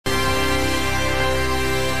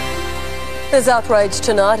There's outrage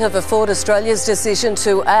tonight over Ford Australia's decision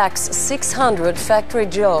to axe 600 factory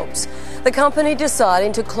jobs. The company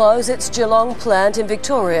deciding to close its Geelong plant in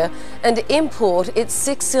Victoria and import its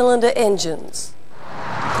six-cylinder engines.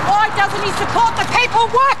 Why doesn't he support the people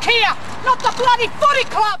who work here, not the bloody footy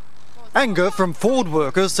club? Anger from Ford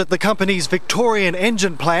workers at the company's Victorian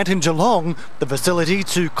engine plant in Geelong, the facility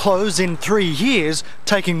to close in 3 years,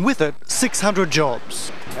 taking with it 600 jobs.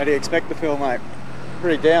 How do you expect to feel, mate?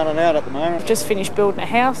 Pretty down and out at the moment. Just finished building a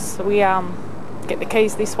house. We get the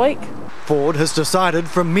keys this week. Ford has decided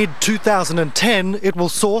from mid-2010 it will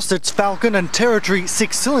source its Falcon and Territory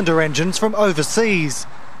six-cylinder engines from overseas.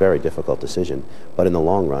 Very difficult decision, but in the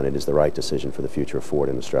long run it is the right decision for the future of Ford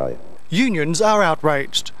in Australia. Unions are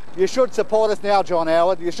outraged. You should support us now, John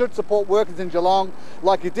Howard. You should support workers in Geelong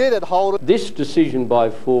like you did at Holden. This decision by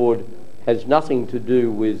Ford has nothing to do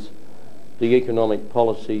with the economic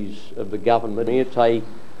policies of the government. It's a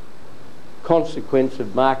consequence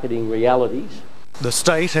of marketing realities. The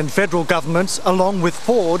state and federal governments, along with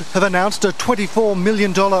Ford, have announced a $24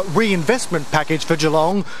 million reinvestment package for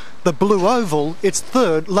Geelong, the Blue Oval, its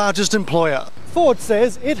third largest employer. Ford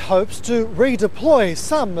says it hopes to redeploy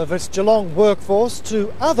some of its Geelong workforce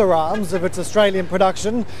to other arms of its Australian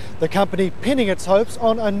production, the company pinning its hopes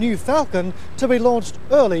on a new Falcon to be launched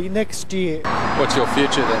early next year. What's your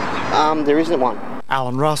future then? There isn't one.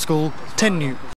 Alan Ruskell, 10 News.